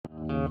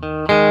Hey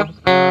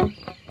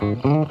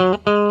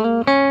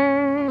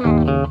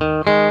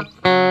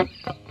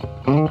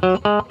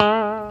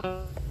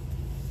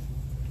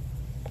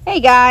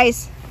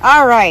guys,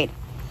 all right,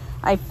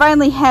 I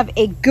finally have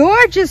a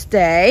gorgeous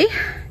day.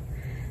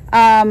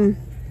 High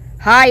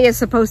is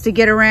supposed to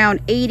get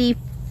around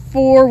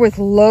 84 with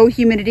low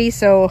humidity,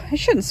 so I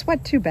shouldn't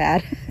sweat too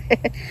bad.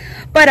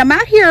 But I'm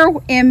out here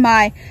in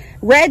my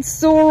Red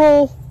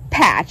Sorrel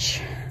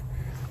patch.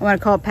 I want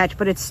to call it patch,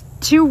 but it's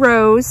 2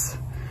 rows.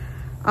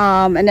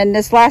 And then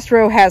this last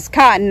row has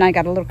cotton. I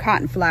got a little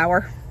cotton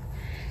flower.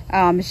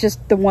 It's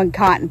just the one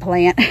cotton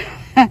plant.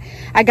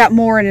 I got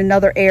more in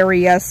another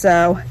area,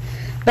 so.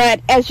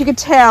 But as you can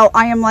tell,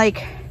 I am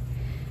like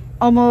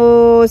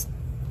almost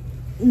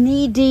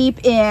knee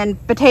deep in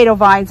potato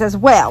vines as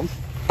well.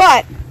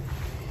 But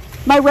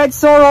my red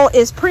sorrel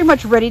is pretty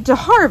much ready to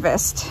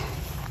harvest.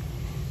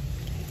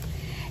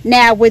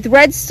 Now with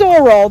red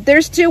sorrel,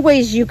 there's 2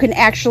 ways you can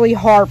actually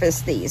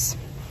harvest these.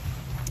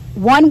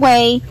 One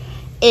way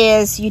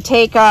is you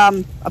take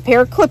a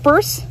pair of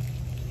clippers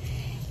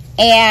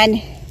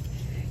and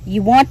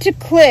you want to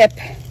clip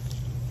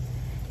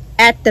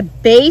at the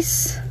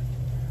base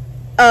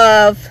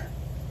of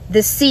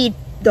the seed,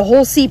 the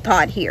whole seed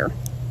pod here.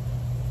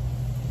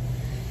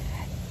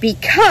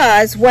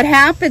 Because what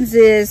happens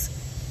is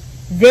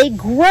they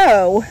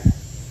grow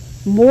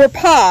more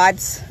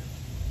pods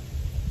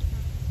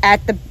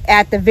at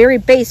the very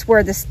base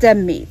where the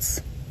stem meets.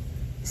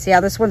 See how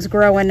this one's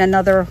growing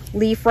another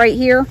leaf right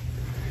here?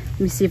 Let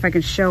me see if I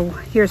can show.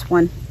 Here's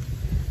one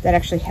that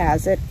actually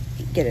has it.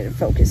 Get it in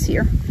focus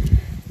here.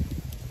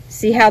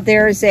 See how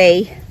there's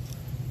a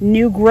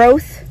new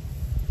growth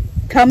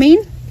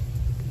coming?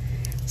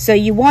 So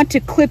you want to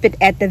clip it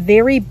at the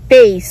very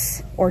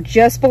base or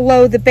just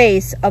below the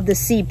base of the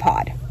seed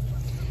pod.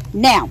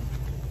 Now,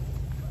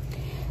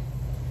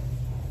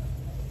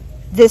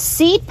 the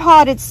seed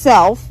pod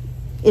itself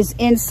is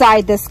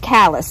inside this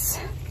callus.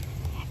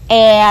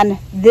 And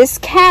this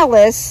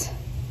callus,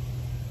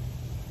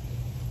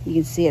 you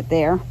can see it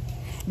there.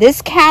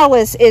 This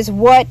callus is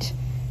what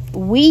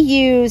we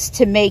use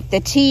to make the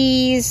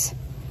teas,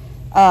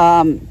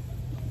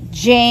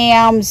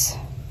 jams.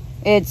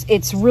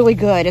 It's really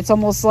good. It's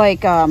almost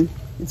like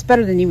it's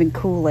better than even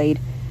Kool-Aid.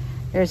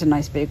 There's a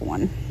nice big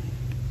one.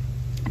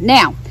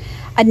 Now,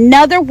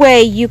 another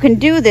way you can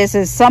do this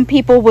is some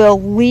people will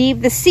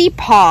leave the seed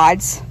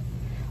pods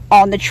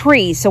on the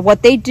tree. So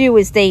what they do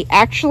is they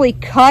actually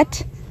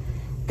cut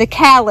the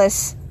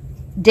callus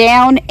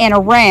down and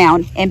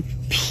around and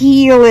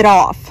peel it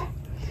off.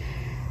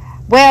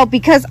 Well,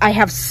 because I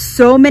have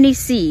so many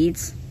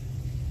seeds,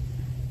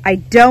 I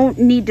don't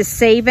need to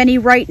save any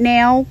right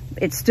now.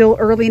 It's still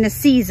early in the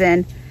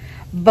season,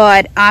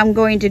 but I'm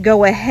going to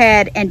go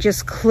ahead and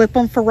just clip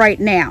them for right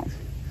now.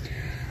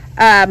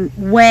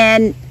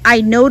 When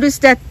I notice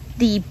that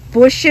the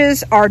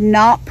bushes are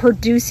not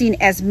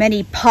producing as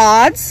many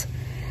pods,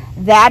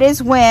 that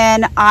is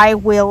when I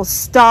will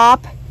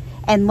stop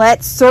and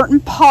let certain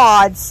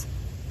pods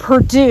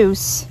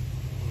produce,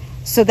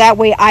 so that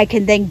way I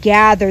can then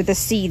gather the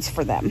seeds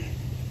for them.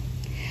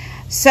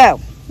 So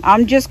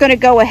I'm just going to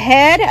go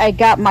ahead. I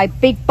got my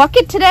big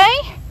bucket today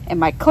and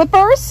my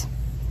clippers,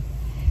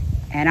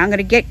 and I'm going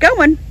to get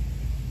going.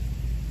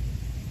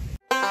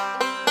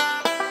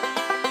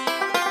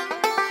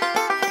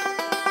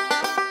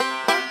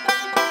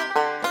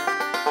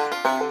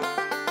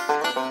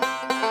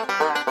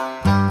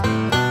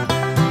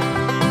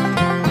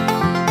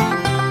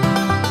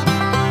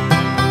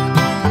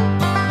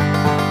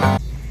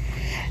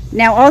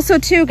 Now also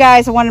too,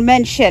 guys, I want to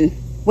mention,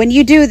 when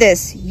you do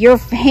this, your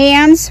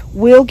hands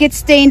will get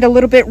stained a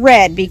little bit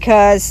red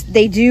because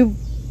they do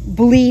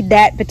bleed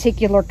that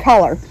particular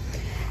color.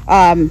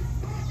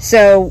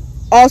 So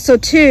also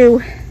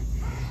too,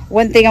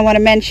 one thing I want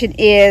to mention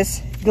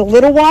is the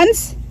little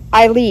ones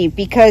I leave,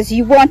 because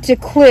you want to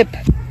clip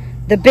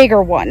the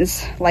bigger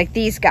ones like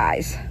these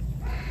guys.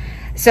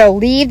 So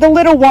leave the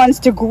little ones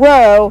to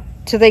grow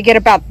till they get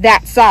about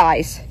that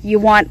size. You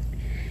want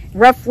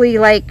roughly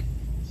like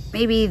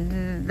maybe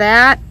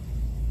that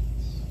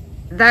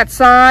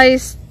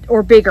size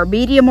or bigger,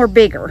 medium or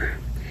bigger.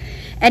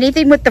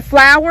 Anything with the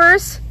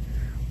flowers,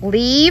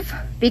 leave,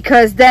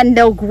 because then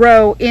they'll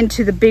grow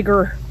into the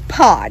bigger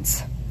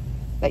pods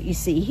that you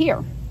see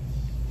here.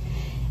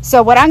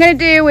 So what I'm going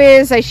to do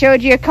is, I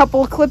showed you a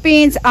couple of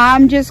clippings.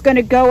 I'm just going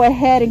to go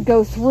ahead and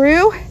go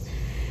through,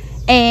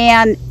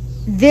 and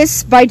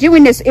this, by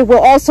doing this, it will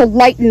also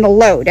lighten the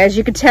load. As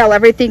you can tell,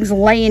 everything's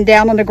laying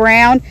down on the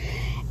ground.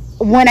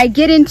 When I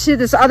get into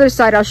this other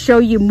side, I'll show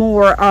you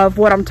more of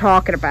what I'm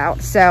talking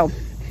about. So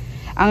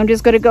I'm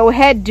just going to go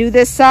ahead, do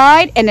this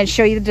side, and then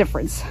show you the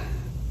difference.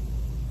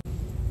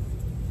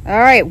 All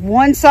right,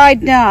 one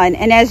side done,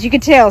 and as you can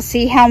tell,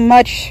 see how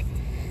much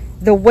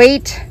the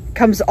weight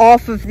comes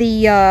off of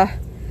the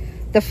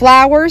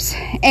flowers.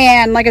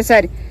 And like I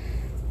said,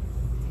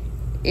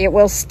 it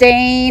will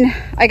stain.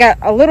 I got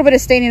a little bit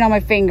of staining on my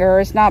finger.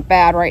 It's not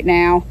bad right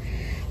now.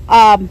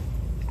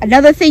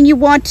 Another thing you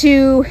want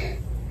to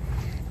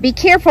be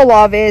careful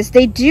of is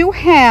they do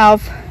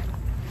have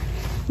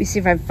Let me see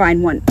if I can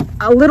find one.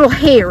 Little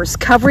hairs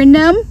covering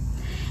them,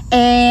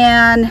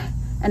 and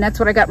that's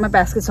what I got in my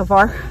basket so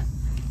far.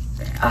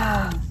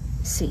 Let's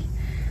see,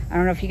 I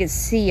don't know if you can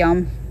see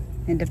them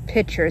in the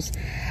pictures,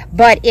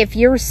 but if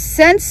you're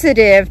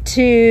sensitive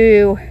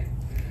to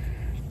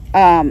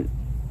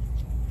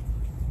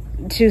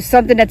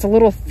something that's a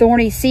little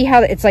thorny, see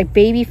how it's like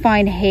baby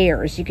fine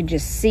hairs? You can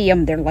just see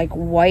them. They're like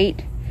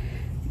white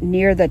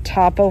near the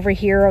top over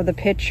here of the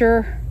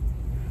picture.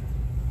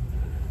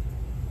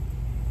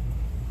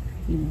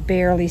 You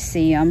barely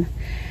see them.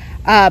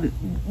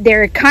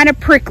 They're kind of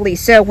prickly,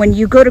 so when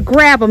you go to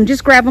grab them,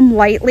 just grab them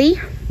lightly.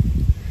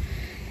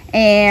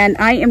 And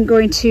I am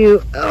going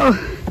to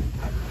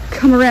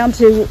come around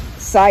to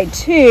side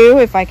 2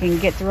 if I can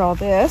get through all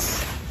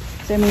this.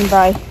 So I mean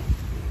by,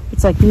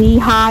 it's like knee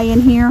high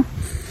in here.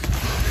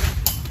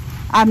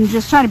 I'm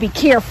just trying to be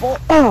careful.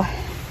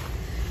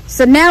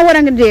 So now what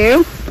I'm going to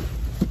do,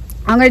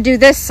 I'm going to do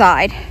this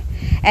side.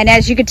 And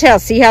as you can tell,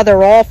 see how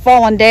they're all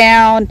falling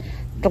down.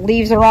 The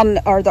leaves are on,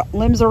 or the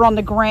limbs are on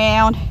the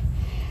ground.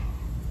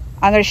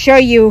 I'm going to show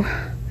you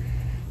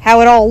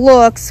how it all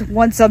looks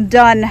once I'm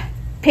done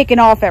picking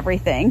off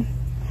everything.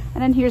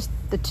 And then here's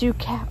the 2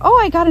 oh,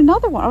 I got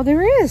another one. Oh,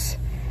 there is.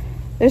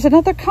 There's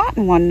another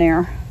cotton one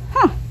there.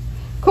 Huh.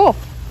 Cool.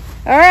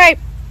 All right.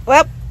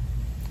 Well,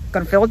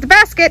 gonna fill up the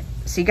basket.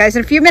 See you guys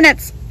in a few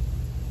minutes.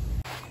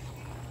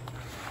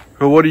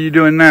 So what are you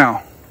doing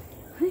now?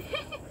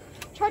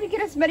 Trying to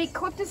get as many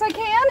clipped as I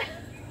can.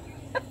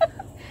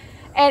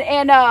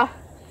 and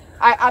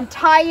I'm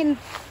tying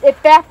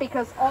it back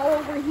because all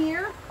over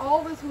here,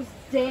 all this was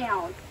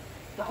down.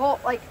 The whole,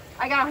 like,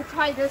 I gotta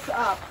tie this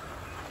up.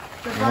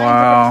 The vines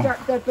are gonna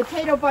start, the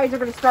potato vines are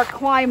gonna start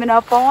climbing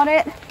up on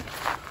it.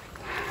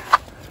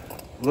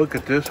 Look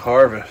at this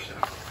harvest.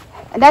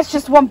 And that's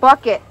just one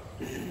bucket.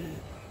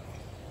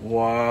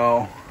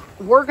 Wow.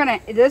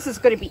 This is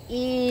gonna be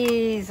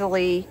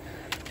easily,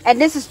 and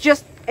this is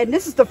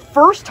the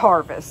first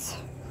harvest.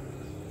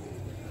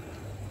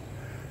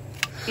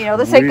 You know,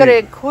 this ain't gonna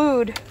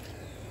include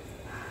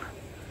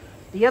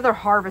the other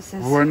harvests.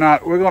 We're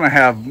gonna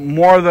have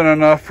more than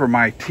enough for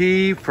my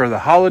tea, for the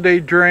holiday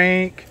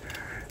drink,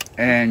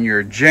 and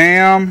your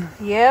jam.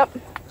 Yep.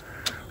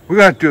 We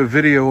gotta do a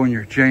video on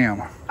your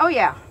jam. Oh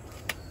yeah.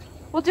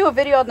 We'll do a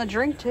video on the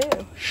drink too.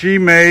 She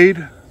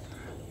made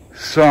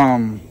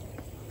some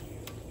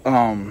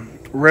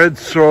Red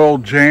Sorrel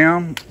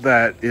jam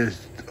that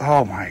is,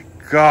 oh my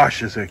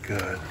gosh, is it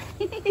good.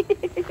 It's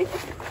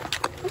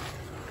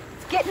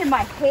getting in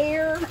my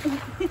hair.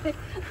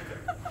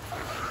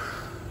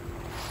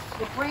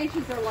 The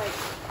branches are like...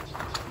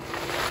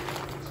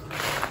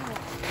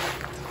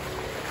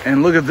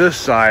 And look at this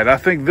side. I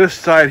think this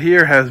side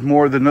here has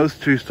more than those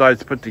 2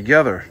 sides put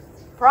together.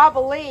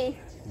 Probably.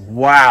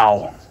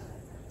 Wow.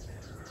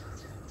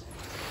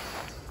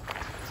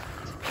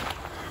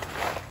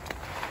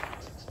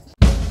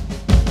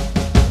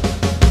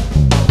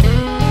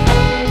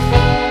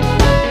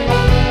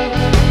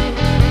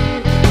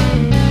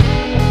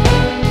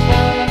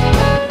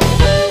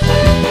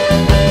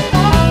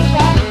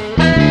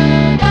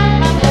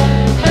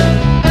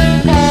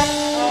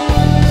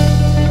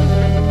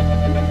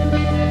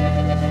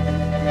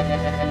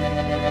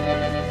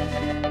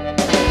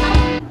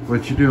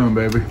 What you doing,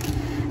 baby?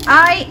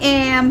 I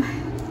am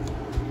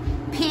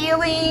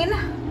peeling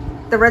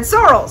the red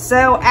sorrel.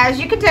 So as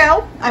you can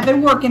tell, I've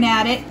been working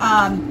at it.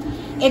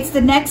 It's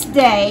the next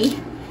day.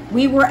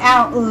 We were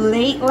out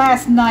late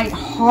last night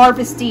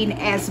harvesting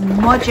as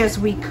much as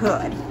we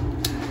could.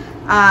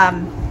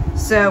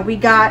 So we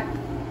got,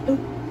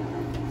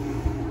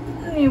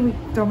 we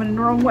throw them in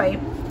the wrong way.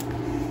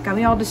 Got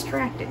me all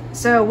distracted.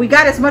 So we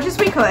got as much as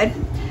we could.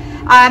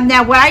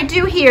 Now what I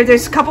do here,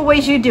 there's a couple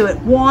ways you do it.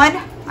 One,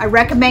 I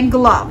recommend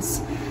gloves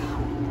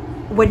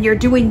when you're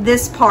doing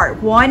this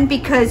part. One,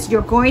 because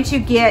you're going to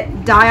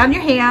get dye on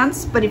your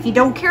hands, but if you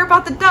don't care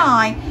about the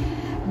dye,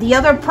 the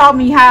other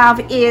problem you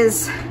have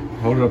is,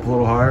 hold it up a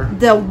little higher,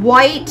 the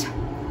white,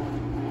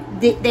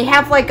 they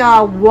have like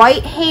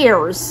white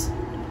hairs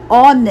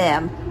on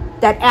them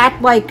that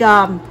act like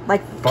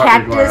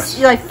cactus,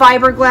 like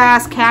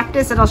fiberglass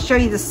cactus, and I'll show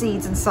you the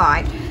seeds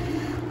inside.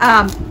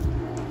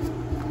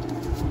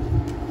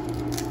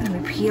 Let me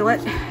peel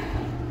it.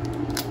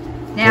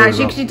 Now, as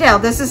you can tell,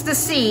 this is the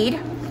seed.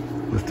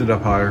 Lift it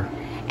up higher.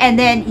 And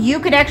then you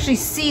could actually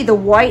see the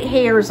white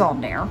hairs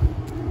on there.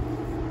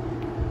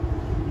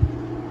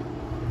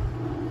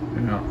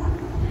 Yeah.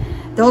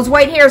 Those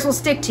white hairs will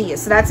stick to you,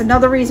 so that's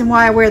another reason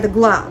why I wear the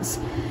gloves.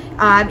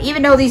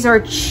 Even though these are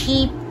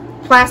cheap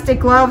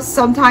plastic gloves,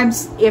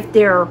 sometimes if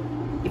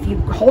you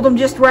hold them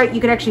just right, you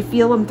can actually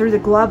feel them through the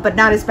glove, but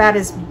not as bad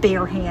as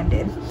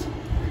barehanded.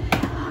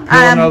 Pull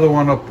another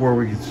one up where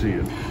we can see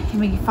it. Let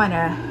me find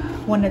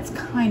one that's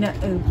kind of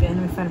open. Let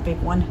me find a big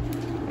one.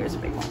 Here's a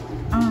big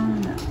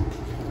one. No.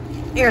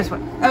 Here's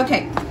one.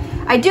 Okay.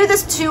 I do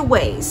this 2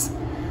 ways.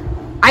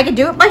 I can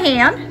do it by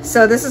hand.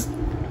 So this is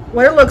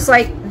what it looks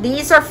like.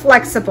 These are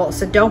flexible,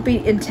 so don't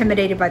be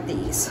intimidated by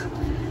these.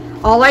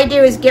 All I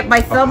do is get my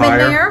thumb in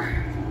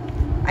there.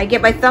 I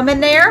get my thumb in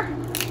there,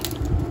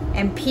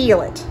 and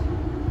peel it.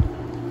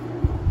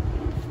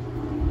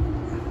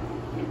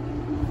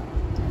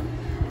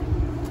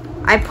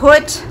 I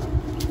put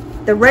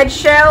the red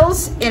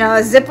shells in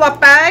a Ziploc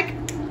bag.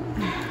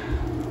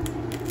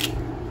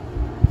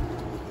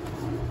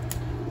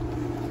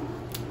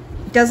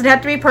 It doesn't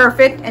have to be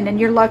perfect, and then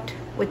you're left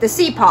with the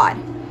seed pod.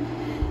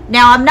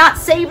 Now I'm not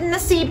saving the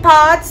seed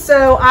pods,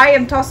 so I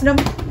am tossing them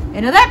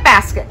into that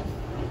basket.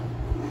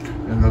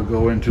 And they'll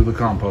go into the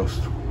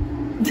compost.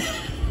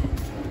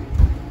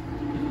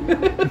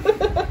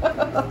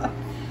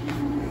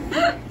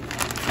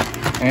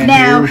 And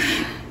now,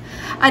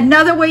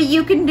 another way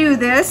you can do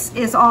this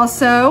is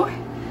also,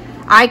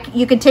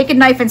 you can take a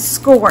knife and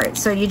score it.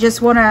 So you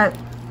just want to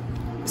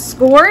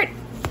score it,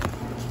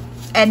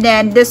 and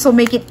then this will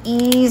make it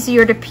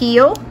easier to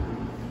peel.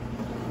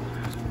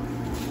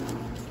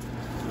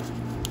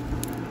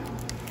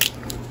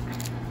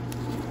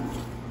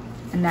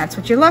 And that's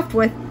what you're left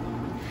with.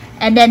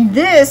 And then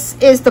this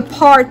is the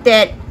part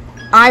that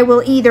I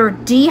will either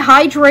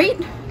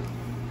dehydrate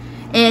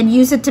and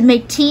use it to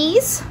make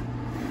teas,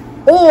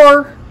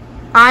 or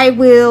I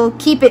will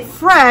keep it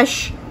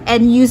fresh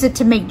and use it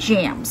to make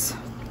jams.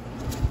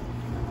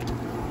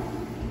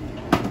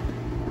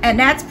 And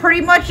that's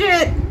pretty much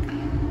it.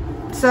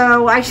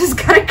 So I just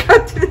gotta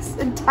go through this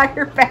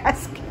entire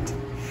basket.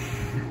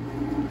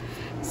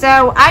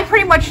 So I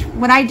pretty much,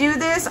 when I do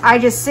this, I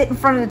just sit in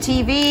front of the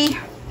TV,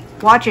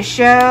 watch a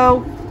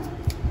show.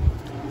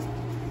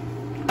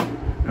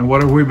 And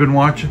what have we been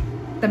watching?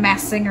 The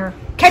Masked Singer.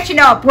 Catching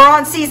up, we're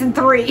on season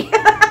 3.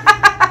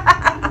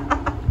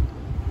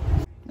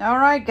 All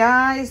right,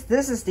 guys,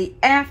 this is the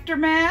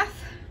aftermath.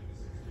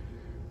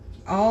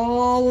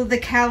 All of the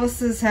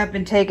calyces have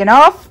been taken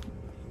off.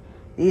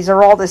 These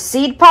are all the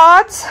seed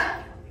pods.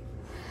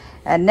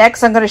 And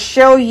next I'm going to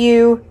show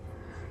you,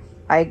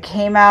 I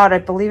came out, I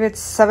believe it's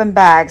 7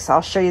 bags.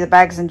 I'll show you the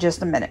bags in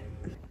just a minute.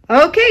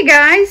 Okay,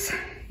 guys,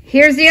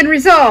 here's the end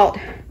result.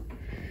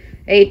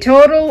 A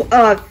total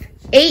of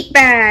 8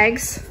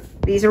 bags.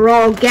 These are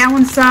all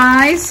gallon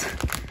size.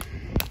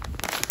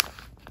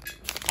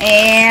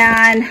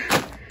 And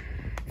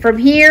from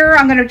here,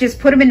 I'm gonna just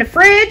put them in the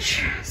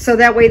fridge so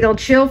that way they'll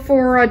chill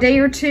for a day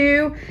or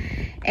two.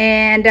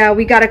 And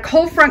we got a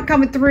cold front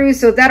coming through,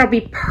 so that'll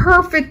be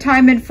perfect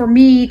timing for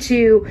me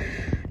to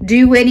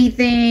do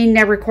anything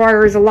that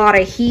requires a lot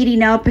of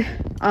heating up,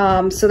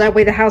 so that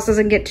way the house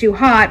doesn't get too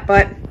hot.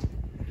 But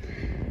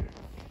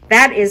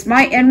that is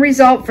my end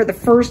result for the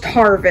first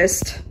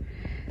harvest.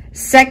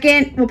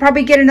 Second, we'll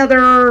probably get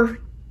another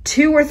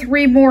 2 or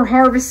 3 more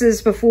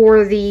harvests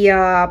before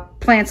the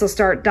plants will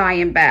start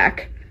dying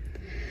back.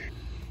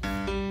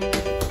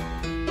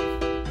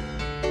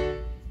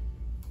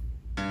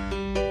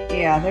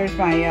 Yeah, there's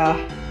my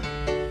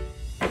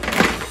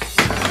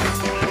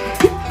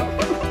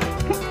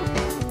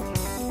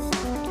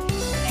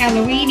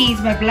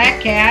Halloweenies, my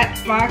black cat.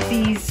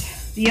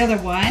 Foxy's the other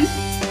one.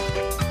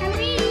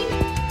 Halloween,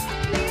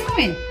 what are you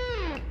doing?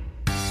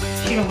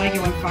 She don't like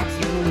it when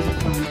Foxy ruins the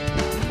fun.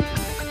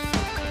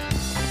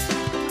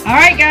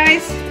 Alright,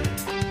 guys.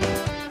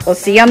 We'll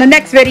see you on the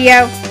next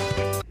video.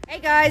 Hey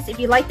guys, if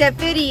you like that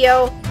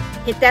video,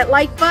 hit that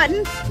like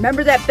button,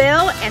 remember that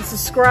bell, and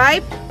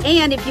subscribe.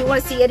 And if you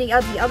want to see any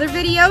of the other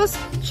videos,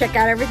 check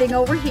out everything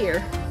over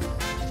here.